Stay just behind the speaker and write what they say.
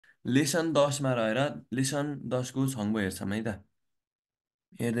Lesson 10मा रहेर lesson 10को छङ्बो हेर्छौँ है त।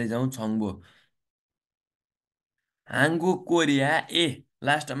 हेर्दै जाउँ छङ्बो। हाङगुक कोरिया ए,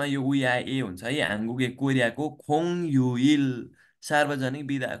 लास्टमा यो उया ए हुन्छ है। हाङगुक ए कोरियाको खोङ युइल सार्वजनिक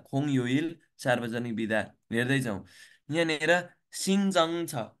विधा, खोङ युइल सार्वजनिक विधा। हेर्दै जाउँ यहाँनिर सिन्जङ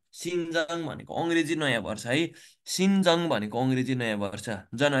छ। सिन्जङ भनेको अङ्ग्रेजी नयाँ वर्ष है। सिन्जङ भनेको अङ्ग्रेजी नयाँ वर्ष,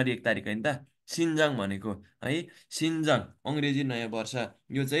 जनवरी 1 तारिक होइन त। सिन्जङ भनेको है, सिन्जङ अङ्ग्रेजी नयाँ वर्ष।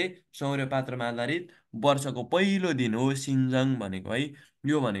 यो चाहिँ सौर्यपात्रमा आधारित वर्षको पहिलो दिन हो सिन्जङ भनेको है।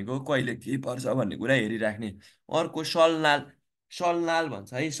 यो भनेको कहिले के पर्छ भन्ने कुरा हेरिराख्ने। अर्को सलनाल, सलनाल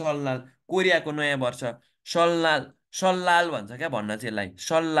भन्छ है, सलनाल कोरियाको नयाँ वर्ष। सलनाल, सल्लाल भन्छ क्या भन्न चाहिँ यसलाई,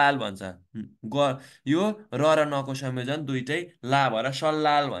 सल्लाल भन्छ। यो र नको संयोजन दुइटै ला भएर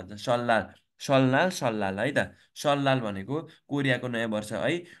सल्लाल भन्छ, सल्लाल। सल्लाल सल्लाल है त। सल्लाल भनेको कोरियाको नयाँ वर्ष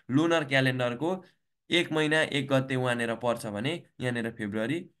है। लुनर क्यालेन्डरको 1 महिना 1 गते वहाँनिर पर्छ भने यहाँनिर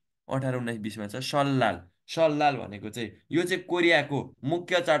फेब्रुअरी 18, 19, 20मा छ सल्लाल। सल्लाल भनेको चाहिँ यो चाहिँ कोरियाको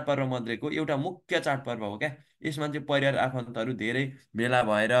मुख्य चाडपर्व मध्येको एउटा मुख्य चाडपर्व हो क्या। यसमा चाहिँ परिवार आफन्तहरू धेरै भेला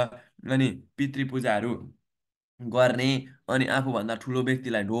भएर अनि पितृपूजाहरू गर्ने, अनि आफूभन्दा ठुलो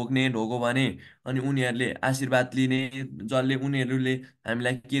व्यक्तिलाई ढोग्ने, ढोगो भने अनि उनीहरूले आशीर्वाद लिने। जसले उनीहरूले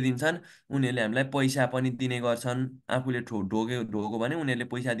हामीलाई के दिन्छन्, उनीहरूले हामीलाई पैसा पनि दिने गर्छन्। आफूले ढोगो भने उनीहरूले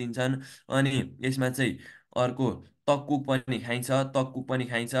पैसा दिन्छन्। अनि यसमा चाहिँ अर्को तक्कुक पनि खाइन्छ, तक्कुक पनि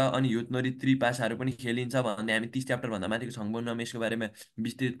खाइन्छ। अनि हिउत्नोरी त्रिपासाहरू पनि खेलिन्छ भन्ने हामी 30 च्याप्टरभन्दा माथिको छङ्गु यसको बारेमा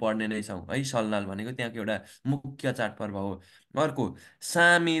विस्तृत पढ्ने नै छौँ है। सल्लाल भनेको त्यहाँको एउटा मुख्य चाडपर्व हो। अर्को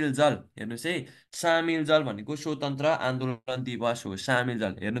सामिल जल हेर्नुहोस् है। सामिल जल भनेको स्वतन्त्र आन्दोलन दिवस हो। सामिल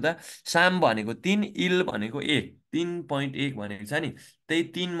जल हेर्नु त, साम भनेको 3, इल भनेको 1, 3.1 भनेको छ नि। त्यही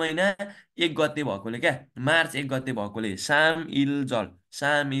 3 महिना 1 गते भएकोले क्या, मार्च 1 गते भएकोले साम इल जल,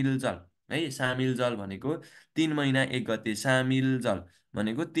 सामिल जल है। सामिल जल भनेको 3 महिना 1 गते, सामिल जल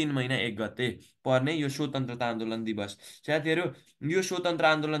भनेको 3 महिना 1 गते पर्ने यो स्वतन्त्रता आन्दोलन दिवस। साथीहरू, यो स्वतन्त्र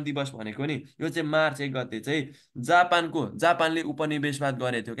आन्दोलन दिवस भनेको नि यो चाहिँ मार्च 1 गते चाहिँ जापानले उपनिवेशवाद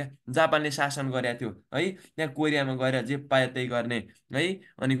गरेको थियो क्या। जापानले शासन गरेको थियो है। त्यहाँ कोरियामा गएर जे पायो त्यही गर्ने है।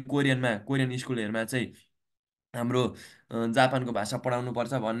 अनि कोरियन स्कुलहरूमा चाहिँ हाम्रो जापानको भाषा पढाउनु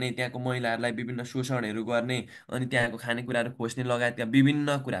पर्छ भन्ने, त्यहाँको महिलाहरूलाई विभिन्न शोषणहरू गर्ने, अनि त्यहाँको खानेकुराहरू खोज्ने लगायतका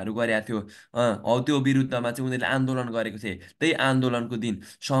विभिन्न कुराहरू गरेका थियो। हौ त्यो विरुद्धमा चाहिँ उनीहरूले आन्दोलन गरेको थिए। त्यही आन्दोलनको दिन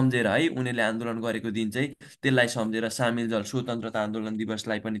सम्झेर है, उनीहरूले आन्दोलन गरेको दिन चाहिँ त्यसलाई सम्झेर सामेल जल स्वतन्त्रता आन्दोलन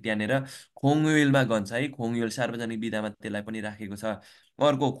दिवसलाई पनि त्यहाँनिर खोङयुलमा गन्छ है। खोङयुल सार्वजनिक विधामा त्यसलाई पनि राखेको छ।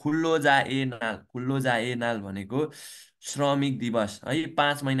 अर्को खुल्लो जा ए नाल, खुल्लो जा ए नाल भनेको श्रमिक दिवस है।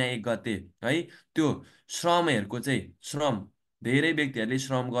 5 महिना 1 गते है। त्यो श्रमहरूको चाहिँ श्रम, धेरै व्यक्तिहरूले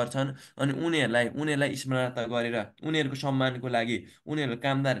श्रम गर्छन् अनि उनीहरूलाई स्मरणा गरेर उनीहरूको सम्मानको लागि, उनीहरूको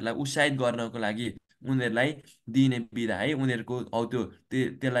कामदारहरूलाई उत्साहित गर्नको लागि उनीहरूलाई दिने बिदा है। उनीहरूको हौ त्यो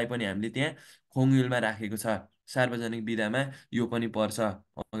त्यसलाई पनि हामीले त्यहाँ खोङयुलमा राखेको छ। सार्वजनिक विधामा यो पनि पर्छ।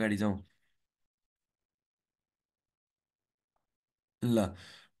 अगाडि जाउँ ल।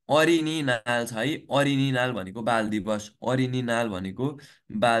 अरिनी नाल छ है। अरिनी नाल भनेको बाल दिवस, अरिनी नाल भनेको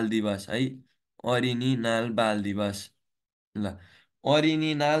बाल दिवस है। अरिनी नाल बाल दिवस। ल,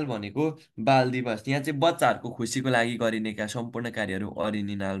 अरिनी नाल भनेको बाल दिवस, यहाँ चाहिँ बच्चाहरूको खुसीको लागि गरिनेका सम्पूर्ण कार्यहरू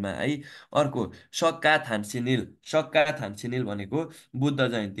अरिनी नालमा है। अर्को सक्का थान्सिनिल, सक्का थान्सिनिल भनेको बुद्ध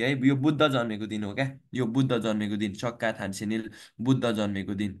जयन्ती है। यो बुद्ध जन्मेको दिन हो क्या। यो बुद्ध जन्मेको दिन सक्का थान्सिनिल, बुद्ध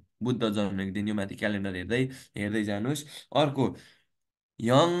जन्मेको दिन, बुद्ध जन्मेको दिन। यो माथि क्यालेन्डर हेर्दै हेर्दै जानुहोस्। अर्को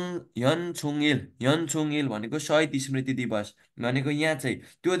यन छुङ इल भनेको शहीद स्मृति दिवस भनेको यहाँ चाहिँ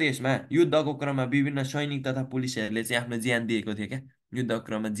त्यो देशमा युद्धको क्रममा विभिन्न सैनिक तथा पुलिसहरूले चाहिँ आफ्नो ज्यान दिएको थियो क्या। युद्धको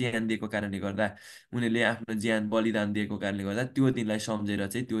क्रममा ज्यान दिएको कारणले गर्दा, उनीहरूले आफ्नो ज्यान बलिदान दिएको कारणले गर्दा त्यो दिनलाई सम्झेर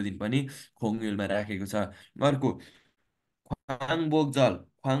चाहिँ त्यो दिन पनि खोङयुलमा राखेको छ। अर्को ख्वाङबोक जल,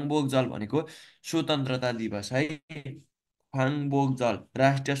 ख्वाङबोक जल भनेको स्वतन्त्रता दिवस है। ख्वाङबोक जल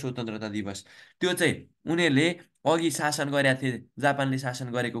राष्ट्रिय स्वतन्त्रता दिवस। त्यो चाहिँ उनीहरूले अघि शासन गरेका थिए, जापानले शासन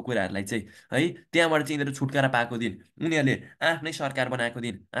गरेको कुराहरूलाई चाहिँ है, त्यहाँबाट चाहिँ यिनीहरू छुटकारा पाएको दिन, उनीहरूले आफ्नै सरकार बनाएको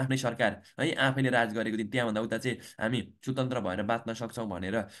दिन, आफ्नै सरकार है, आफैले राज गरेको दिन, त्यहाँभन्दा उता चाहिँ हामी स्वतन्त्र भएर बाँच्न सक्छौँ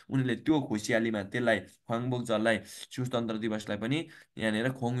भनेर उनीहरूले त्यो खुसियालीमा त्यसलाई ख्वाङबोक जललाई, स्वतन्त्र दिवसलाई पनि यहाँनिर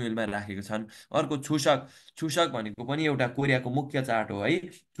खोङयुलमा राखेको छन्। अर्को छुसक, छुसक भनेको पनि एउटा कोरियाको मुख्य चाड हो है।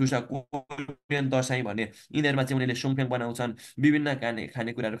 छुसक कोरियन दसैँ भने यिनीहरूमा चाहिँ उनीहरूले सुङफेङ बनाउँछन्, विभिन्न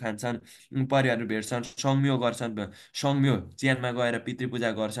खानेकुराहरू खान्छन्, परिवारहरू भेट्छन्, संम्यो गर्छन्, संम्यो च्यानमा गएर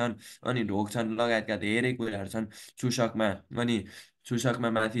पितृपूजा गर्छन्, अनि ढोग्छन् लगायतका धेरै कुराहरू छन् छुसकमा। अनि छुसकमा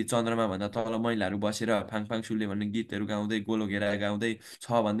माथि चन्द्रमा भन्दा तल महिलाहरू बसेर फाङफाङ सुले भन्ने गीतहरू गाउँदै गोलो घेरा गाउँदै छ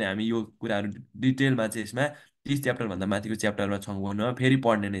भन्दै हामी यो कुराहरू डिटेलमा चाहिँ यसमा 30 च्याप्टर भन्दा माथिको च्याप्टरमा छौँ भने फेरि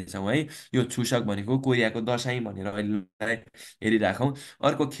पढ्ने नै छौँ है। यो छुसक भनेको कोरियाको दसैँ भनेर अहिले हेरिराखौँ।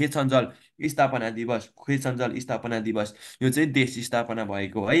 अर्को खेचञ्जल स्थापना दिवस, खेचञ्जल स्थापना दिवस यो चाहिँ देश स्थापना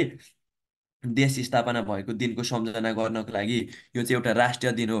भएको है, देश स्थापना भएको दिनको सम्झना गर्नको लागि यो चाहिँ एउटा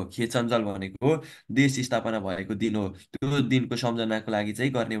राष्ट्रिय दिन हो। खेचञ्जल भनेको देश स्थापना भएको दिन हो, त्यो दिनको सम्झनाको लागि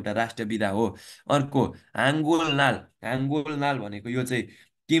चाहिँ गर्ने एउटा राष्ट्रिय विधा हो। अर्को हाङ्गुल नाल, हाङ्गुल नाल भनेको यो चाहिँ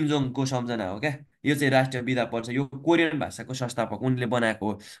किम जोङको सम्झना हो क्या, यो चाहिँ राष्ट्रिय विधा पर्छ। यो कोरियन भाषाको संस्थापक उनले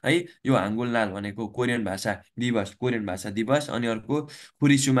बनाएको हो है। यो हाङ्गुल नाल भनेको कोरियन भाषा दिवस, कोरियन भाषा दिवस। अनि अर्को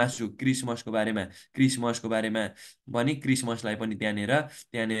खुरिसुमासु, क्रिसमसको बारेमा पनि क्रिसमसलाई पनि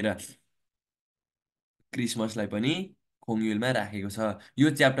त्यहाँनिर क्रिसमसलाई पनि खोङयुलमा राखेको छ। यो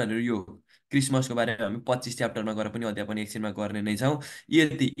च्याप्टरहरू यो क्रिसमसको बारेमा हामी 25 च्याप्टरमा गएर पनि अध्यापन एकछिनमा गर्ने नै छौँ।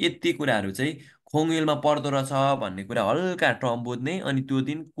 यति यति कुराहरू चाहिँ खोङयुलमा पर्दो रहेछ भन्ने कुरा हल्का टर्म बुझ्ने, अनि त्यो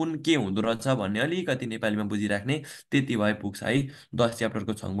दिन कुन के हुँदो रहेछ भन्ने अलिकति नेपालीमा बुझिराख्ने, त्यति भए पुग्छ है। 10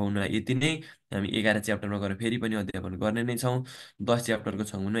 च्याप्टरको छङ्गुमा यति नै। हामी 11 च्याप्टरमा गएर फेरि पनि अध्यापन गर्ने नै छौँ। 10 च्याप्टरको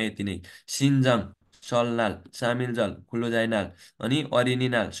छङ्गुमा यति नै। सिन्जङ, सलनाल, सामिलजल, खुलोजाइनाल, अनि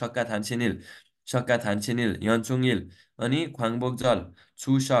अरिनिनाल, सक्का थान्सेनिल, सक्का थान्सेनिल, यन्सुङिल, अनि ख्वाङबोकजल,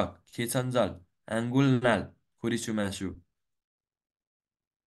 छुसक, खेचन्जल, आङ्गुलनाल, खुरिसुमासु।